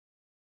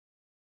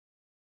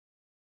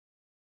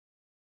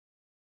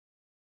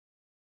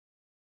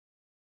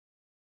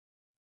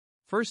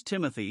1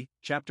 Timothy,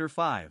 chapter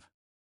 5.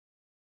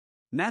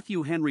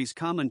 Matthew Henry's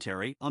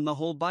Commentary on the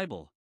Whole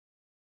Bible.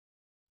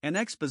 An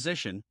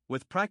exposition,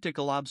 with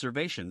practical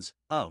observations,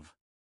 of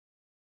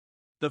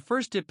the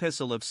First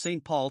Epistle of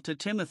St. Paul to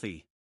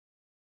Timothy.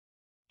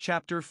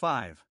 Chapter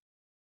 5.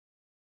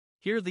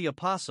 Here the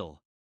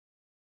Apostle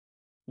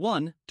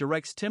 1.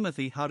 Directs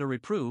Timothy how to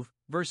reprove,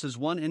 verses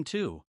 1 and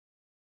 2.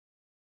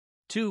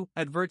 2.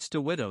 Adverts to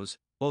widows,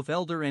 both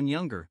elder and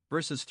younger,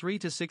 verses 3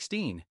 to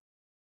 16.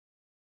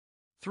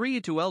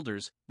 3. To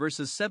elders,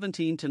 verses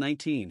 17 to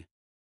 19.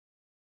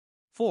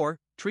 4.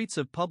 Treats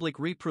of public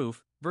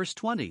reproof, verse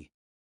 20.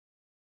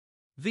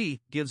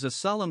 V. Gives a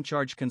solemn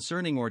charge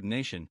concerning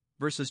ordination,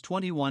 verses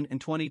 21 and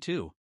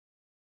 22.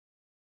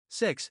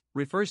 6.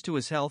 Refers to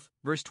his health,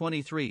 verse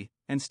 23,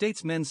 and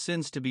states men's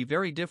sins to be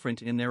very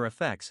different in their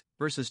effects,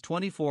 verses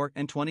 24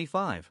 and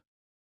 25.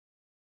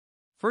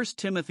 1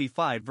 Timothy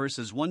 5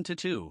 verses 1 to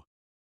 2.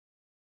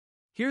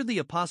 Here the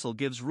Apostle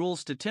gives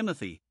rules to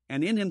Timothy,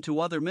 and in him to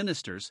other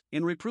ministers,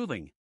 in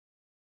reproving.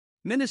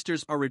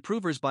 Ministers are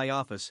reprovers by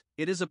office.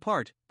 It is a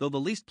part, though the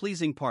least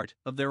pleasing part,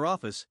 of their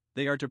office.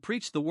 They are to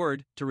preach the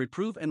word, to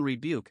reprove and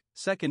rebuke,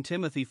 2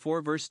 Timothy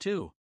 4 verse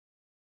 2.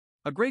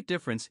 A great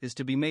difference is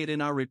to be made in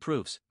our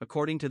reproofs,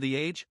 according to the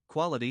age,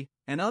 quality,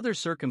 and other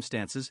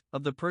circumstances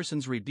of the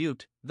persons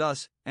rebuked.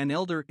 Thus, an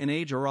elder in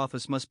age or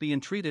office must be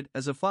entreated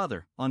as a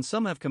father. On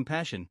some have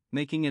compassion,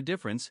 making a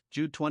difference,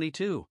 Jude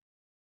 22.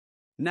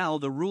 Now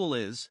the rule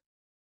is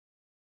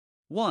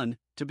 1.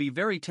 To be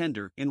very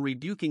tender in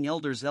rebuking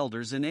elders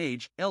in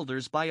age,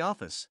 elders by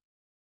office.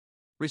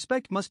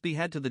 Respect must be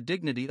had to the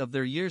dignity of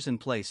their years and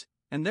place,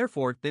 and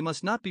therefore they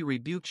must not be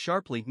rebuked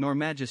sharply nor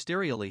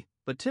magisterially,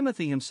 but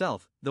Timothy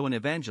himself, though an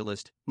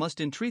evangelist,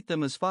 must entreat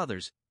them as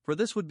fathers, for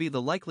this would be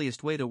the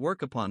likeliest way to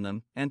work upon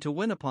them, and to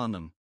win upon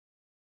them.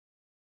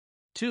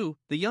 2.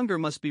 The younger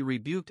must be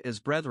rebuked as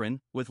brethren,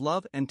 with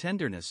love and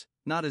tenderness,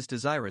 not as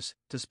desirous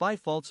to spy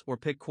faults or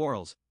pick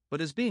quarrels, but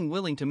as being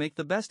willing to make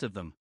the best of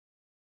them.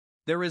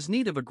 There is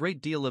need of a great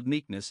deal of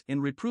meekness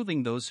in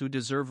reproving those who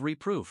deserve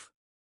reproof.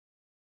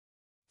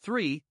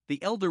 3.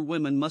 The elder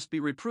women must be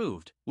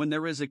reproved, when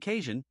there is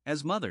occasion,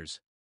 as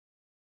mothers.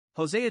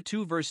 Hosea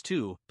 2 verse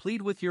 2,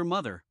 plead with your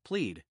mother,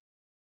 plead.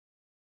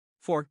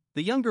 4.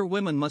 The younger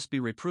women must be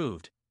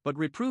reproved, but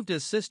reproved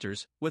as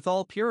sisters, with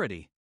all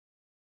purity.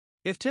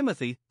 If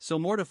Timothy, so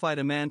mortified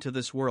a man to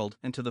this world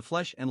and to the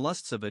flesh and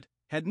lusts of it,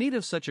 had need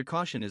of such a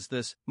caution as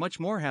this, much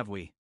more have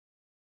we.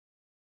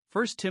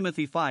 1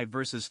 Timothy 5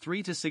 verses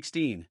 3 to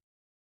 16.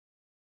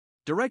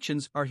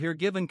 Directions are here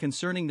given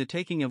concerning the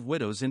taking of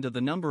widows into the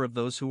number of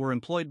those who were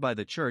employed by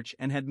the church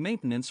and had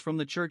maintenance from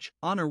the church.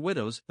 Honor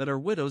widows that are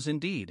widows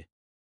indeed.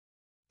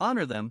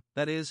 Honor them,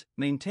 that is,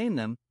 maintain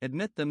them,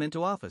 admit them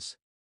into office.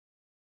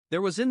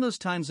 There was in those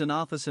times an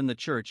office in the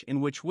church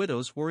in which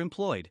widows were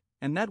employed,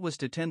 and that was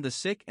to tend the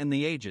sick and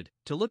the aged,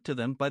 to look to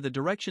them by the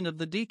direction of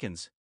the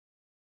deacons.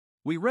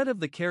 We read of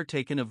the care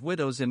taken of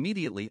widows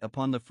immediately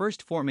upon the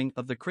first forming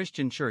of the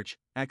Christian church,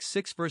 Acts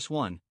 6 verse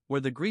 1,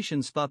 where the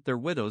Grecians thought their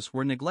widows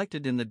were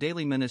neglected in the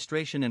daily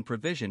ministration and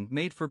provision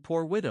made for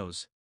poor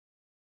widows.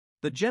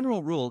 The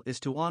general rule is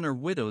to honor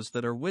widows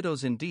that are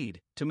widows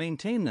indeed, to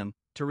maintain them,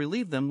 to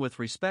relieve them with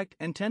respect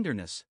and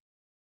tenderness.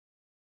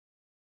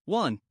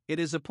 1. It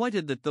is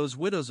appointed that those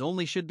widows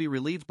only should be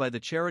relieved by the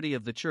charity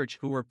of the church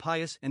who were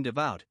pious and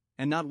devout,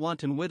 and not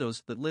wanton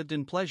widows that lived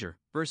in pleasure,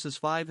 verses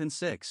 5 and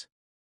 6.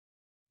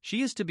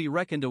 She is to be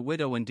reckoned a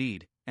widow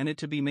indeed, and it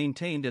to be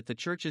maintained at the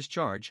church's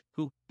charge,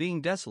 who,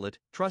 being desolate,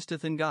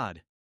 trusteth in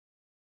God.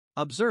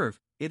 Observe,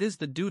 it is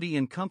the duty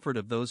and comfort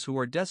of those who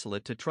are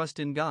desolate to trust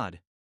in God.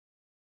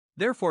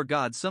 Therefore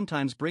God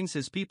sometimes brings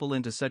his people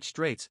into such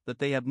straits that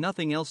they have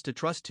nothing else to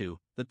trust to,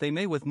 that they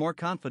may with more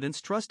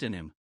confidence trust in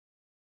him.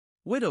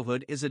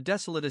 Widowhood is a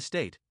desolate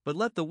estate, but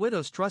let the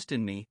widows trust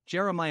in me,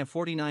 Jeremiah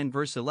 49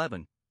 verse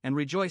 11, and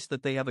rejoice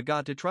that they have a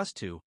God to trust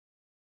to.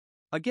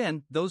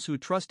 Again, those who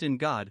trust in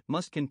God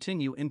must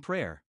continue in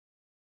prayer.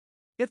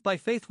 If by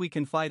faith we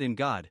confide in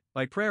God,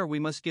 by prayer we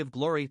must give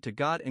glory to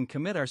God and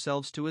commit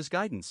ourselves to his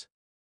guidance.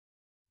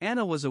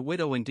 Anna was a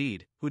widow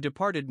indeed, who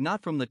departed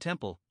not from the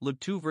temple, Luke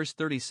 2 verse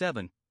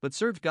 37, but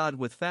served God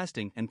with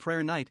fasting and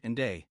prayer night and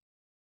day.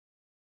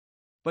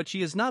 But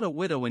she is not a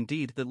widow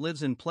indeed that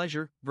lives in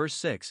pleasure, verse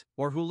 6,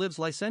 or who lives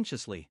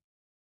licentiously.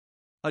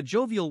 A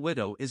jovial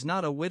widow is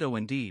not a widow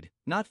indeed,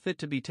 not fit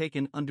to be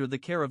taken under the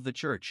care of the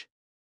church.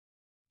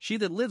 She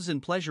that lives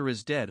in pleasure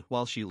is dead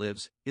while she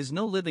lives, is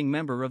no living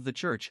member of the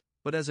church,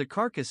 but as a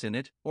carcass in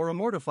it, or a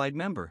mortified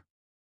member.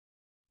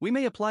 We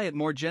may apply it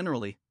more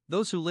generally.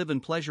 Those who live in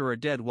pleasure are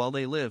dead while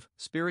they live,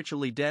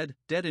 spiritually dead,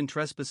 dead in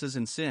trespasses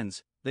and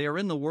sins. They are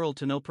in the world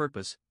to no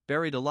purpose,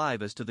 buried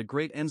alive as to the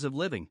great ends of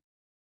living.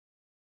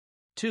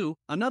 2.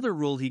 Another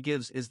rule he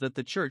gives is that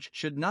the church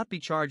should not be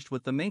charged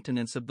with the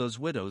maintenance of those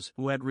widows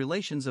who had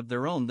relations of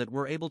their own that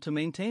were able to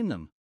maintain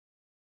them.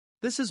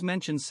 This is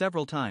mentioned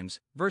several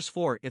times. Verse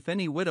 4, if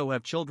any widow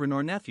have children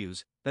or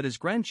nephews, that is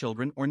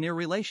grandchildren or near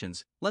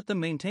relations, let them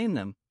maintain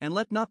them, and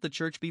let not the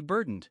church be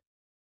burdened.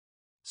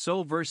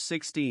 So verse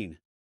 16.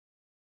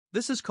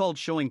 This is called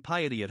showing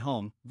piety at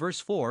home. Verse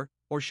 4,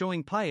 or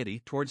showing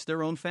piety towards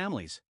their own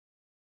families.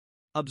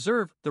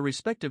 Observe, the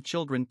respect of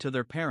children to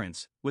their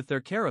parents, with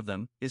their care of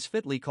them, is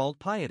fitly called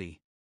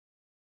piety.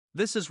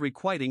 This is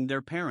requiting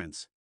their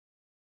parents.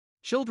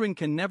 Children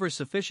can never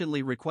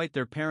sufficiently requite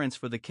their parents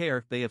for the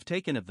care they have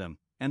taken of them,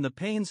 and the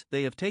pains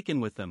they have taken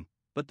with them,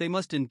 but they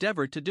must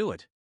endeavor to do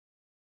it.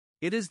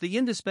 It is the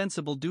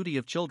indispensable duty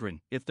of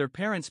children, if their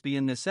parents be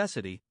in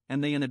necessity,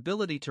 and they in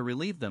ability to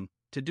relieve them,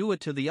 to do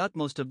it to the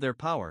utmost of their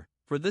power,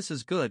 for this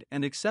is good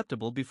and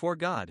acceptable before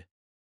God.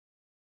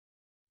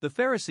 The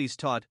Pharisees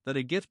taught that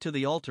a gift to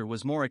the altar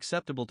was more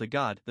acceptable to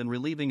God than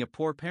relieving a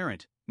poor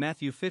parent,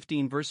 Matthew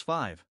 15 verse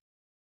 5.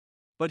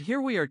 But here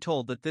we are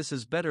told that this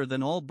is better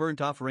than all burnt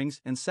offerings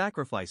and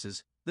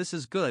sacrifices, this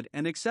is good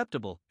and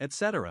acceptable,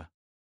 etc.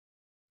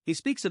 He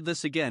speaks of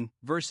this again,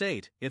 verse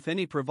 8, if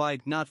any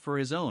provide not for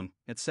his own,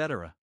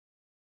 etc.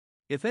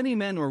 If any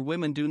men or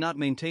women do not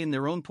maintain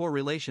their own poor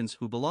relations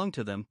who belong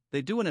to them,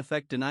 they do in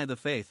effect deny the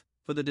faith,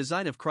 for the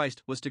design of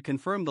Christ was to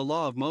confirm the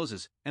law of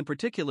Moses, and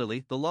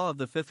particularly the law of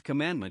the fifth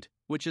commandment,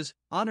 which is,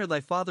 honor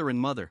thy father and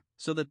mother,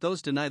 so that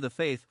those deny the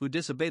faith who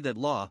disobey that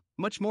law,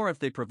 much more if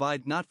they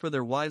provide not for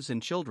their wives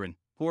and children,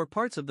 who are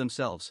parts of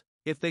themselves,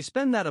 if they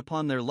spend that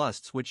upon their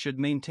lusts which should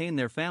maintain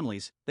their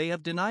families, they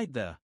have denied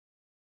the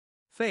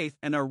faith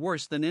and are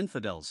worse than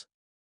infidels.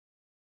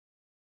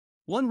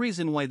 One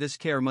reason why this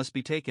care must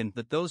be taken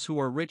that those who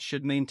are rich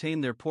should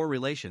maintain their poor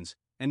relations,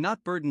 and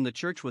not burden the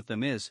church with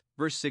them is,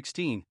 verse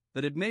 16,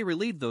 that it may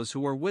relieve those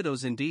who are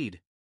widows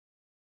indeed.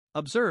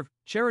 Observe,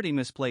 charity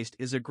misplaced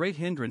is a great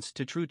hindrance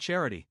to true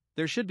charity.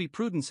 There should be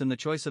prudence in the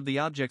choice of the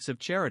objects of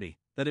charity,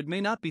 that it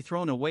may not be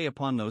thrown away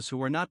upon those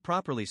who are not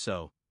properly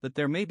so, that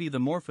there may be the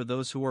more for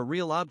those who are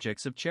real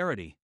objects of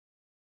charity.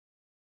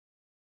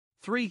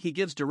 3. He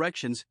gives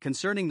directions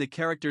concerning the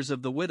characters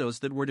of the widows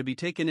that were to be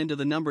taken into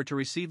the number to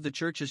receive the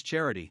church's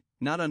charity,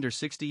 not under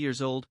 60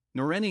 years old,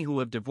 nor any who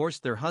have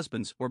divorced their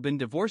husbands or been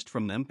divorced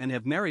from them and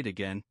have married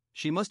again.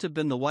 She must have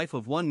been the wife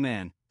of one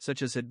man,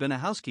 such as had been a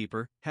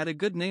housekeeper, had a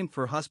good name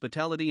for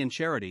hospitality and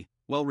charity,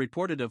 well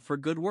reported of for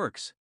good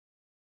works.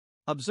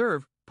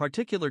 Observe,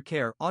 particular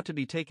care ought to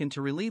be taken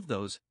to relieve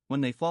those,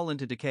 when they fall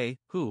into decay,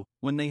 who,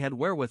 when they had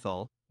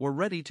wherewithal, were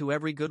ready to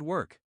every good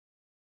work.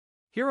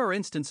 Here are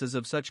instances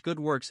of such good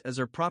works as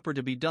are proper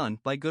to be done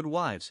by good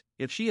wives.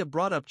 If she have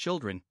brought up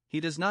children, he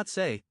does not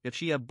say, if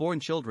she have borne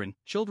children,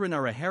 children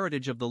are a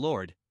heritage of the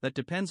Lord, that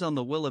depends on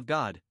the will of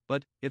God,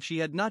 but, if she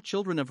had not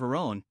children of her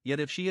own, yet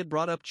if she had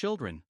brought up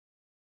children.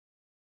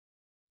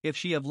 If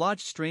she have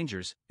lodged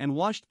strangers, and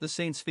washed the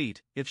saints'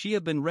 feet, if she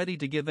have been ready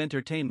to give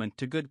entertainment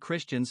to good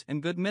Christians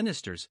and good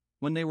ministers,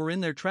 when they were in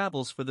their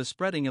travels for the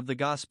spreading of the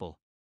gospel.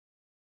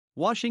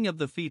 Washing of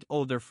the feet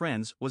of their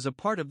friends was a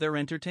part of their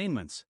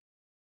entertainments.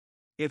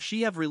 If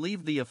she have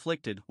relieved the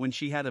afflicted when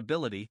she had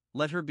ability,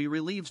 let her be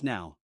relieved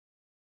now.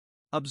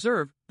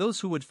 Observe,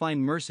 those who would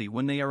find mercy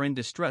when they are in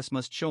distress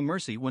must show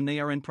mercy when they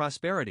are in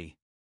prosperity.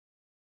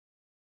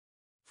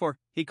 For,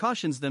 he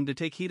cautions them to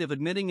take heed of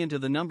admitting into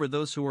the number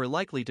those who are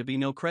likely to be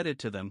no credit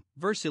to them.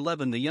 Verse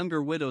 11. The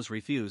younger widows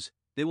refuse,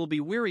 they will be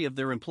weary of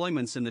their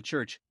employments in the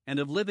church, and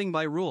of living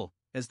by rule,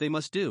 as they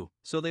must do,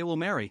 so they will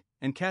marry,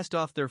 and cast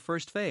off their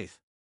first faith.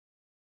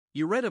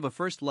 You read of a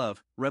first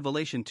love,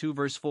 Revelation 2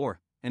 verse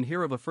 4. And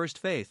hear of a first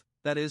faith,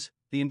 that is,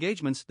 the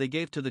engagements they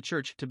gave to the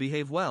church to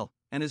behave well,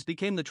 and as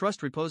became the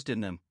trust reposed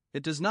in them.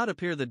 It does not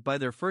appear that by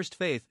their first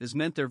faith is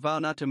meant their vow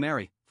not to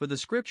marry, for the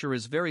scripture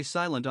is very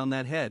silent on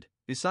that head.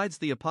 Besides,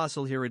 the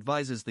apostle here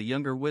advises the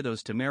younger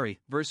widows to marry,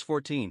 verse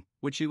 14,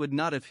 which he would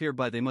not have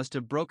hereby they must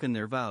have broken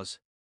their vows.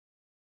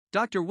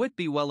 Dr.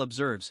 Whitby well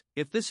observes,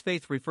 if this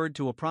faith referred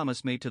to a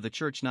promise made to the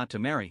church not to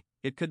marry,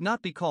 it could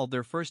not be called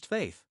their first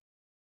faith.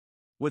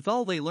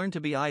 Withal they learn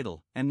to be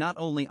idle, and not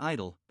only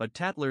idle, but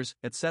tattlers,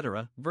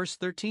 etc. Verse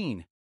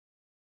 13.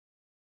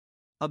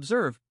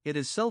 Observe, it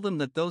is seldom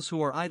that those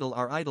who are idle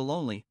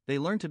only, they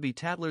learn to be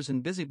tattlers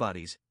and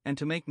busybodies, and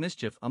to make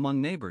mischief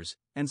among neighbors,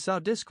 and sow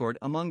discord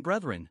among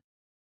brethren.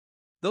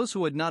 Those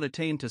who had not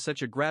attained to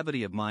such a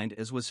gravity of mind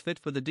as was fit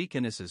for the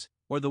deaconesses,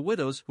 or the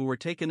widows who were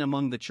taken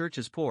among the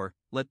church's poor,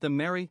 let them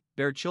marry,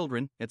 bear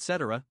children,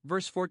 etc.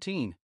 Verse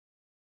 14.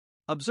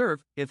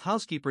 Observe, if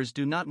housekeepers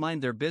do not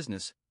mind their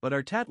business, but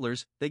are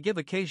tattlers, they give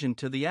occasion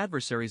to the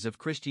adversaries of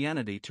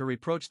Christianity to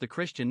reproach the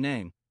Christian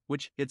name,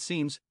 which, it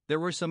seems, there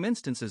were some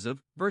instances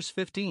of. Verse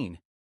 15.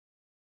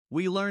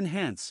 We learn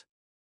hence.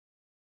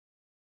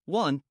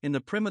 1. In the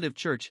primitive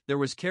church there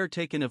was care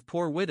taken of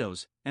poor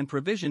widows, and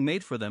provision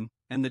made for them,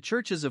 and the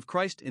churches of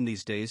Christ in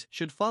these days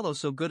should follow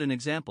so good an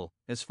example,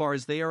 as far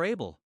as they are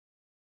able.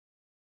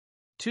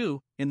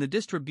 2. In the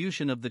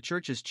distribution of the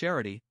church's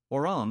charity,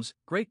 or alms,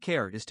 great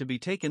care is to be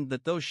taken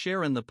that those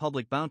share in the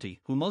public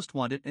bounty who most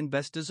want it and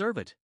best deserve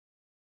it.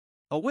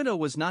 A widow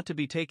was not to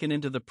be taken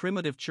into the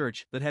primitive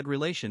church that had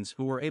relations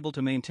who were able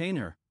to maintain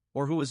her,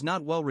 or who was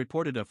not well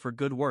reported of for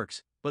good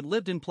works, but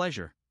lived in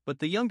pleasure. But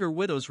the younger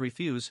widows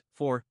refuse,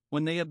 for,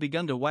 when they have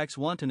begun to wax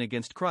wanton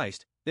against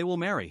Christ, they will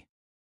marry.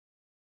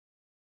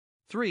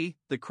 3.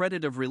 The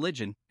credit of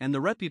religion and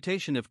the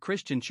reputation of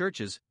Christian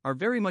churches are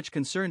very much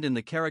concerned in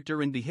the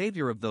character and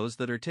behavior of those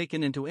that are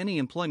taken into any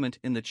employment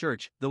in the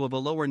church, though of a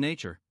lower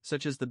nature,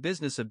 such as the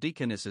business of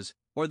deaconesses,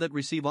 or that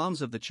receive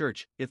alms of the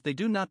church. If they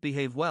do not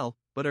behave well,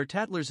 but are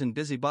tattlers and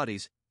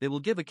busybodies, they will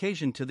give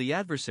occasion to the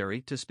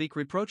adversary to speak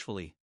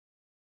reproachfully.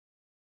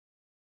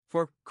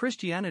 For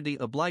Christianity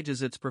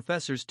obliges its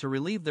professors to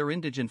relieve their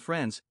indigent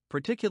friends,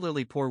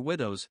 particularly poor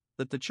widows,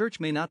 that the church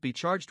may not be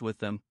charged with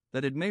them,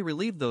 that it may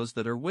relieve those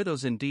that are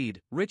widows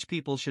indeed. Rich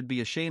people should be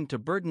ashamed to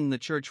burden the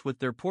church with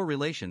their poor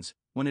relations,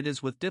 when it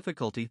is with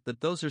difficulty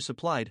that those are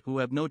supplied who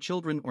have no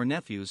children or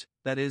nephews,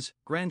 that is,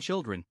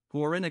 grandchildren,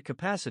 who are in a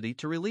capacity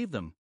to relieve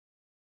them.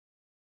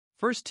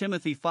 1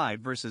 Timothy 5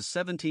 verses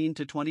 17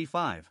 to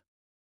 25.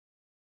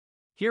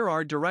 Here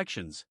are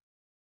directions.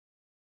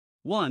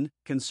 1.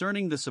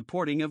 Concerning the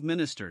supporting of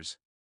ministers.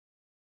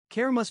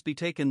 Care must be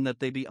taken that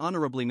they be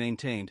honorably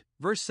maintained.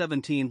 Verse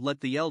 17.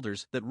 Let the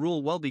elders that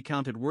rule well be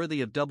counted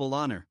worthy of double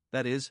honor,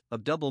 that is,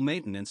 of double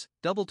maintenance,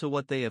 double to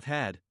what they have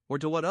had, or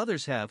to what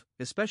others have,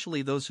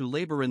 especially those who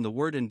labor in the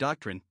word and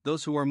doctrine,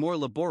 those who are more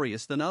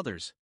laborious than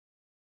others.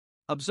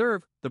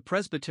 Observe, the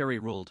presbytery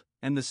ruled,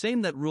 and the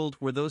same that ruled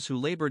were those who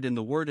labored in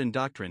the word and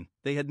doctrine.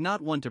 They had not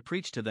one to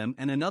preach to them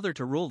and another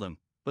to rule them,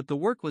 but the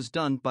work was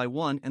done by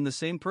one and the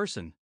same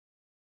person.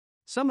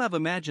 Some have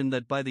imagined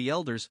that by the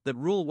elders that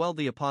rule well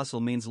the apostle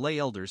means lay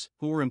elders,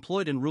 who were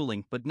employed in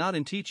ruling but not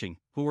in teaching,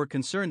 who were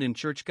concerned in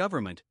church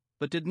government,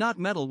 but did not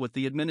meddle with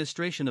the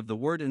administration of the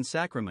word and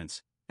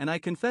sacraments, and I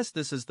confess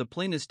this is the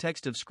plainest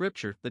text of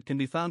Scripture that can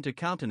be found to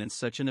countenance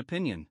such an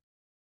opinion.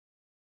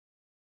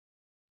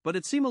 But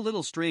it seems a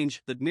little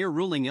strange that mere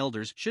ruling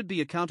elders should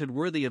be accounted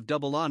worthy of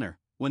double honor,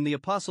 when the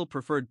apostle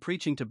preferred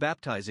preaching to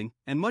baptizing,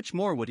 and much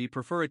more would he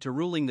prefer it to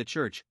ruling the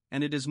church,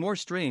 and it is more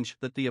strange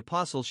that the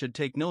apostle should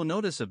take no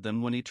notice of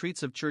them when he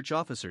treats of church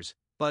officers.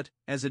 But,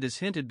 as it is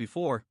hinted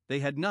before, they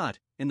had not,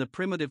 in the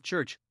primitive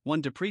church,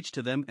 one to preach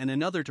to them and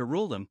another to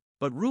rule them,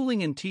 but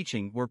ruling and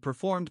teaching were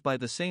performed by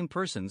the same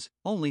persons,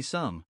 only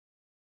some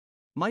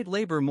might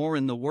labor more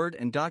in the word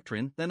and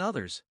doctrine than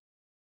others.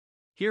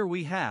 Here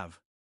we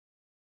have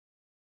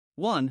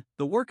 1.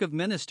 The work of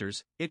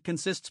ministers. It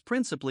consists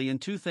principally in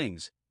two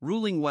things: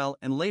 ruling well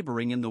and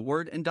laboring in the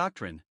word and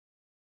doctrine.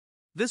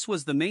 This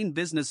was the main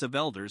business of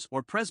elders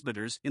or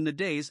presbyters in the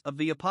days of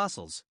the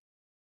apostles.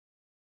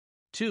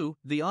 2.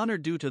 The honor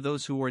due to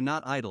those who were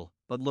not idle,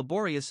 but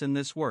laborious in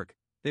this work.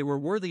 They were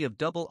worthy of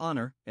double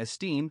honor,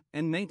 esteem,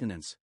 and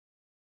maintenance.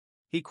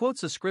 He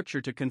quotes a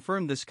scripture to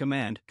confirm this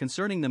command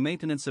concerning the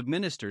maintenance of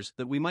ministers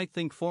that we might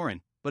think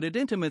foreign, but it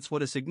intimates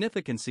what a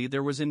significancy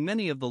there was in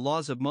many of the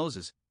laws of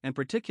Moses, and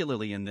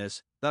particularly in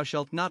this: thou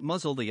shalt not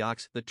muzzle the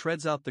ox that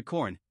treads out the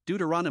corn,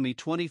 Deuteronomy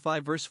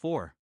 25 verse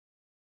 4.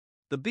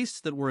 The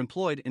beasts that were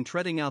employed in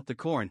treading out the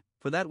corn,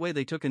 for that way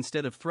they took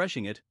instead of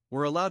threshing it,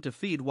 were allowed to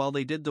feed while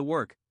they did the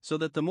work, so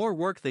that the more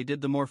work they did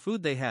the more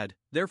food they had.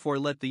 Therefore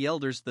let the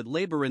elders that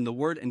labor in the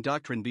word and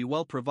doctrine be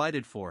well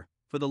provided for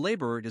the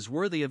laborer is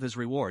worthy of his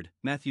reward,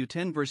 Matthew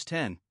 10 verse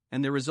 10,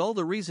 and there is all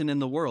the reason in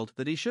the world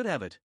that he should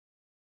have it.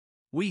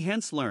 We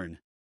hence learn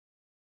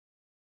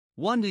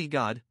 1.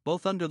 God,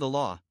 both under the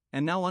law,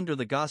 and now under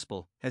the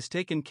gospel, has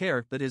taken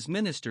care that his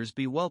ministers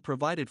be well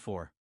provided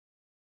for.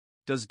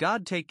 Does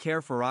God take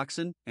care for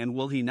oxen, and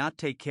will he not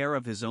take care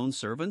of his own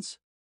servants?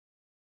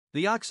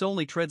 The ox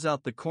only treads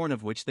out the corn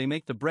of which they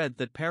make the bread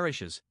that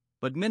perishes,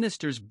 but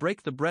ministers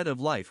break the bread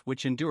of life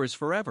which endures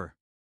forever.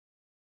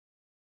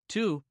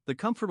 2. The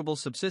comfortable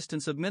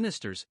subsistence of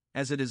ministers,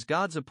 as it is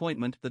God's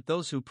appointment that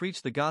those who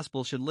preach the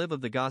gospel should live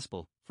of the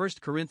gospel, 1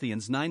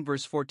 Corinthians 9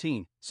 verse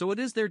 14, so it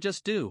is their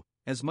just due,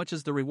 as much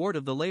as the reward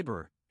of the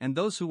laborer, and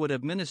those who would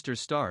have ministers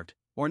starved,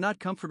 or not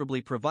comfortably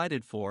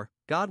provided for,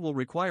 God will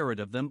require it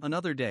of them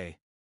another day.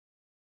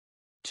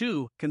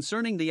 2.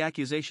 Concerning the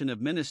accusation of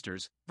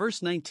ministers,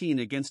 verse 19: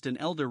 against an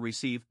elder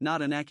receive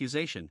not an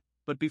accusation,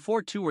 but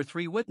before 2 or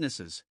 3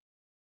 witnesses.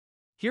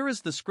 Here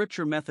is the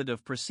scripture method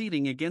of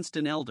proceeding against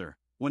an elder,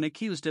 when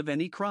accused of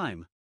any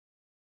crime.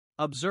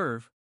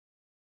 Observe.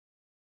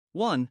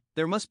 1.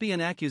 There must be an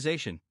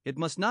accusation. It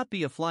must not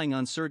be a flying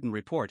uncertain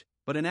report,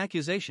 but an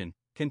accusation,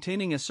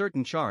 containing a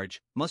certain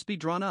charge, must be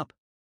drawn up.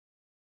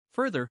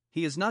 Further,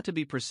 he is not to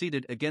be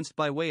proceeded against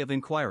by way of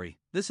inquiry.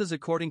 This is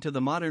according to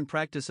the modern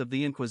practice of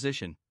the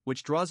Inquisition,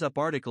 which draws up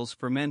articles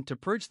for men to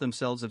purge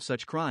themselves of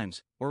such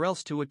crimes, or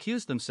else to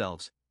accuse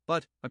themselves.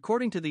 But,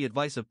 according to the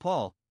advice of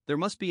Paul, there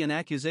must be an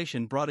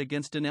accusation brought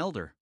against an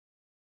elder.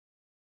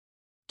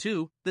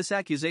 2. This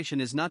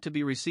accusation is not to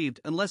be received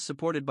unless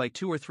supported by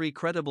 2 or 3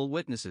 credible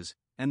witnesses,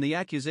 and the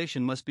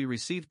accusation must be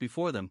received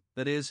before them,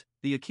 that is,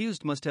 the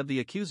accused must have the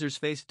accusers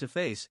face to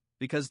face,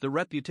 because the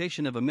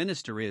reputation of a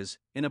minister is,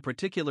 in a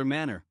particular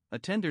manner, a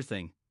tender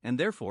thing, and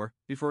therefore,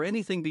 before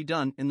anything be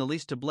done in the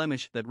least to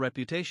blemish that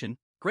reputation,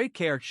 great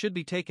care should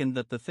be taken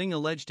that the thing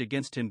alleged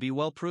against him be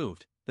well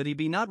proved, that he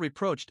be not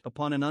reproached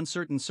upon an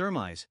uncertain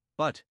surmise,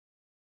 but.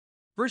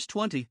 Verse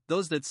 20: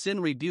 those that sin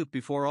rebuke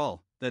before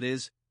all, that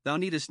is, thou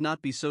needest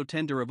not be so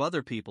tender of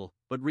other people,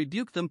 but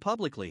rebuke them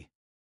publicly.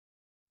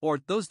 Or,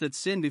 those that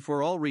sin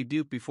before all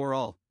rebuke before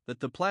all, that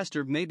the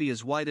plaster may be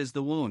as wide as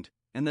the wound,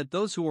 and that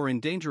those who are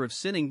in danger of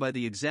sinning by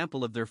the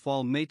example of their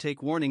fall may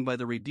take warning by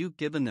the rebuke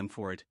given them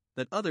for it,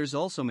 that others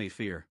also may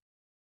fear.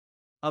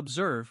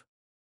 Observe.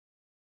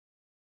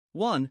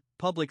 1.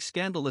 Public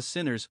scandalous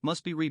sinners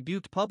must be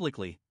rebuked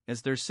publicly,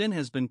 as their sin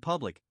has been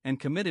public and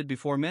committed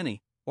before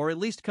many, or at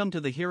least come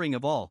to the hearing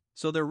of all,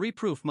 so their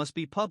reproof must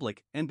be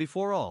public and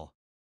before all.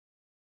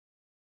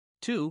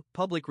 2.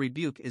 Public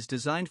rebuke is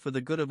designed for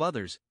the good of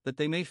others, that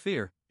they may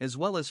fear, as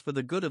well as for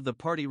the good of the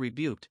party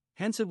rebuked.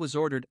 Hence it was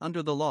ordered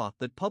under the law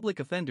that public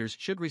offenders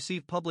should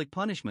receive public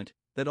punishment,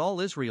 that all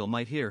Israel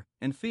might hear,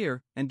 and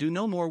fear, and do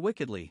no more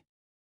wickedly.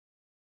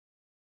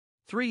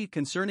 3.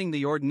 Concerning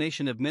the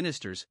ordination of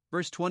ministers,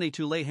 verse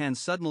 22, lay hands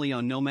suddenly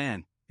on no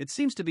man. It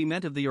seems to be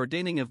meant of the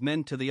ordaining of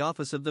men to the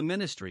office of the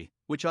ministry,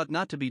 which ought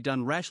not to be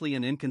done rashly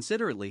and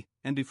inconsiderately,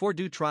 and before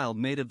due trial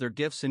made of their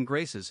gifts and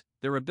graces,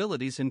 their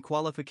abilities and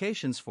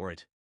qualifications for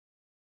it.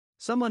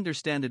 Some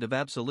understand it of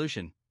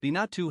absolution. Be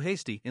not too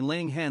hasty in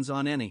laying hands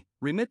on any,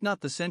 remit not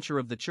the censure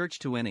of the church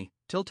to any,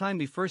 till time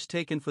be first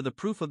taken for the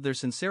proof of their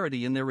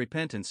sincerity in their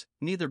repentance,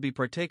 neither be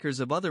partakers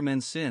of other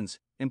men's sins,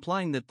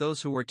 implying that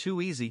those who are too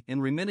easy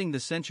in remitting the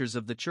censures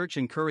of the church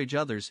encourage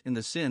others in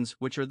the sins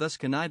which are thus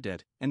connived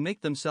at, and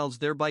make themselves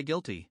thereby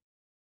guilty.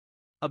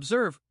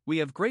 Observe, we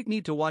have great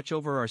need to watch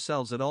over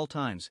ourselves at all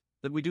times,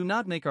 that we do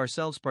not make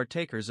ourselves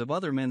partakers of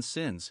other men's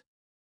sins.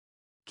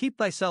 Keep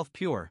thyself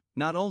pure,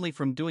 not only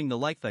from doing the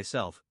like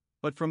thyself,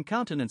 but from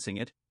countenancing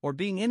it, or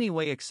being any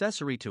way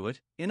accessory to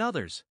it, in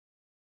others.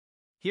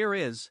 Here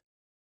is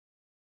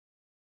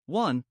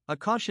 1. A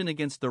caution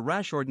against the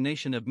rash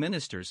ordination of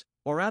ministers,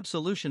 or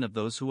absolution of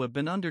those who have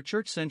been under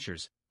church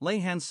censures. Lay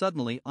hands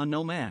suddenly on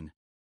no man.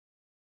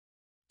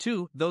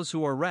 2. Those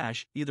who are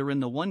rash, either in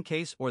the one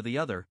case or the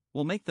other,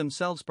 will make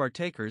themselves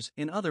partakers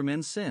in other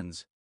men's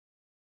sins.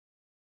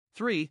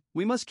 3.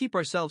 We must keep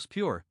ourselves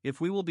pure. If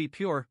we will be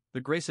pure,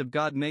 the grace of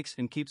God makes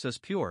and keeps us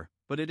pure,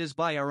 but it is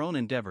by our own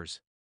endeavors.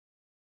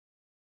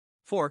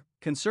 4.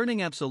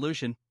 Concerning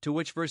absolution, to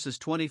which verses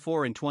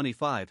 24 and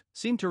 25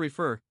 seem to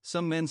refer,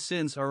 some men's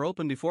sins are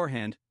open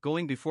beforehand,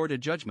 going before to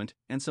judgment,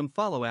 and some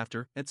follow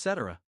after,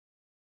 etc.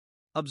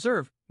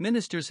 Observe,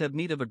 ministers have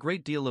need of a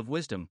great deal of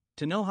wisdom,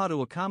 to know how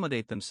to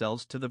accommodate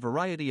themselves to the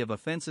variety of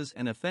offenses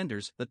and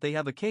offenders that they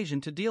have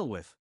occasion to deal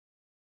with.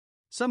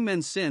 Some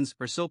men's sins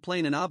are so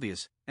plain and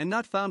obvious, and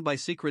not found by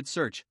secret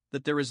search,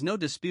 that there is no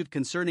dispute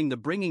concerning the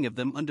bringing of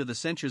them under the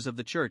censures of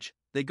the church.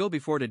 They go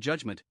before to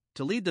judgment,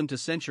 to lead them to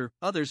censure,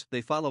 others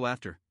they follow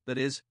after, that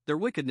is, their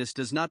wickedness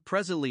does not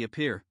presently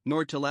appear,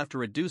 nor till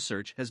after a due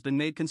search has been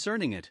made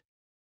concerning it.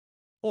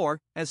 Or,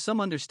 as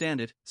some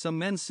understand it, some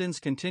men's sins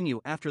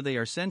continue after they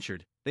are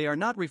censured, they are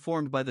not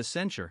reformed by the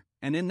censure,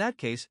 and in that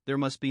case there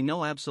must be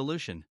no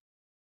absolution.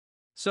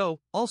 So,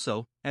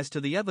 also, as to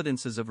the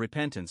evidences of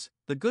repentance,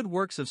 the good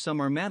works of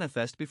some are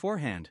manifest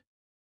beforehand.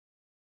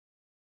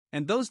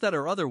 And those that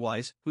are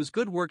otherwise, whose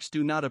good works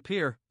do not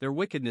appear, their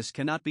wickedness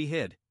cannot be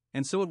hid,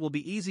 and so it will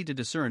be easy to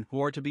discern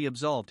who are to be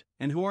absolved,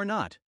 and who are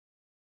not.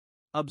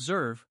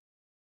 Observe.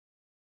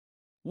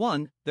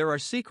 1. There are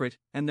secret,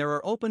 and there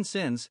are open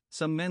sins.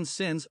 Some men's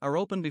sins are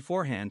open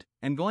beforehand,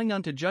 and going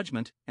on to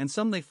judgment, and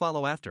some they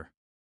follow after.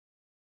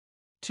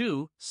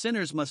 2.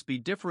 Sinners must be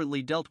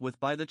differently dealt with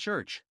by the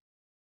church.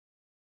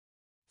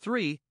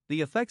 3.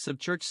 The effects of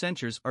church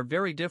censures are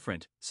very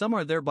different. Some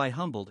are thereby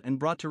humbled and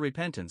brought to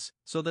repentance,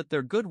 so that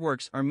their good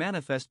works are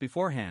manifest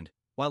beforehand,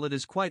 while it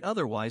is quite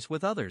otherwise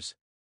with others.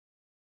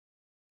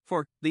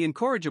 For, the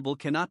incorrigible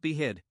cannot be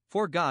hid,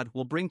 for God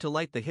will bring to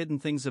light the hidden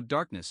things of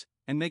darkness,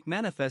 and make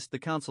manifest the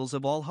counsels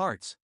of all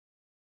hearts.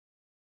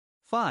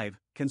 5.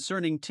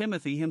 Concerning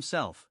Timothy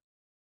himself.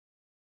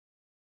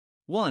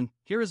 1.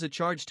 Here is a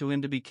charge to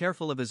him to be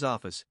careful of his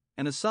office,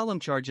 and a solemn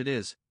charge it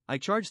is. I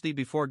charge thee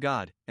before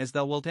God, as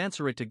thou wilt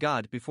answer it to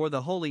God before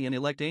the holy and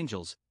elect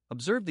angels,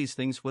 observe these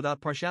things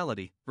without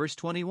partiality. Verse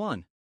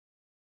 21.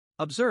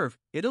 Observe,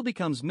 it ill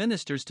becomes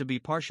ministers to be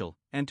partial,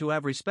 and to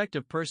have respect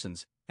of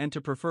persons, and to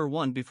prefer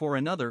one before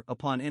another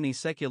upon any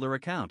secular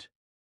account.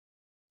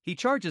 He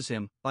charges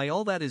him, by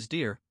all that is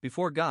dear,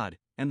 before God,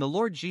 and the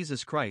Lord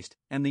Jesus Christ,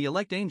 and the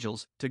elect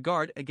angels, to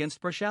guard against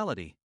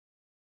partiality.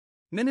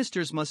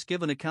 Ministers must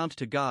give an account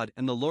to God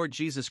and the Lord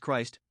Jesus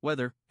Christ,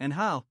 whether, and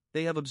how,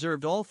 they have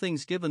observed all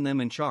things given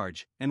them in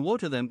charge, and woe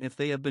to them if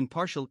they have been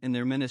partial in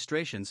their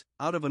ministrations,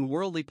 out of an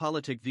worldly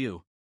politic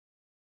view.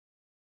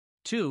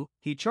 2.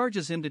 He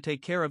charges him to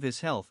take care of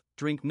his health,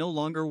 drink no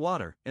longer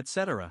water,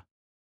 etc.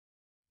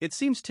 It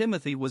seems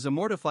Timothy was a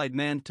mortified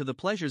man to the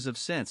pleasures of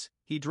sense.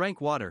 He drank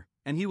water,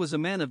 and he was a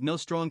man of no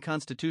strong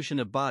constitution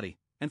of body,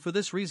 and for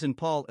this reason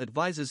Paul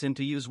advises him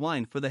to use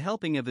wine for the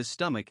helping of his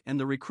stomach and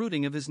the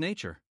recruiting of his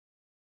nature.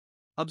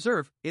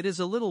 Observe, it is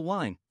a little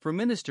wine, for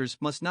ministers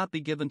must not be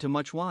given to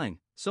much wine,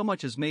 so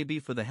much as may be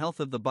for the health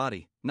of the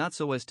body, not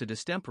so as to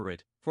distemper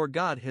it, for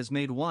God has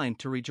made wine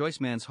to rejoice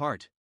man's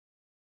heart.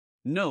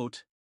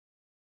 Note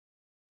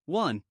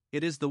 1.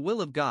 It is the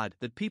will of God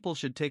that people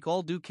should take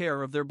all due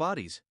care of their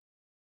bodies.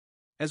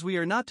 As we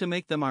are not to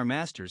make them our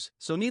masters,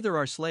 so neither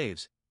our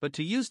slaves, but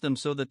to use them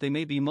so that they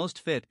may be most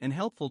fit and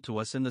helpful to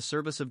us in the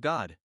service of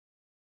God.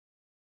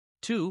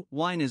 2.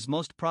 Wine is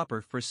most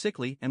proper for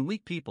sickly and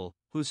weak people,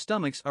 whose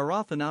stomachs are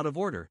often out of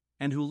order,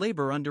 and who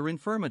labor under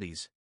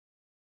infirmities.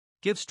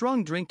 Give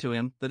strong drink to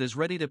him that is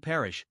ready to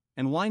perish,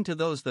 and wine to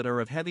those that are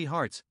of heavy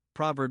hearts.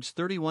 Proverbs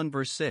 31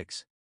 verse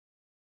 6.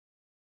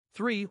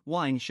 3.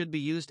 Wine should be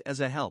used as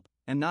a help,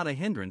 and not a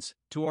hindrance,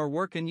 to our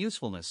work and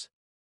usefulness.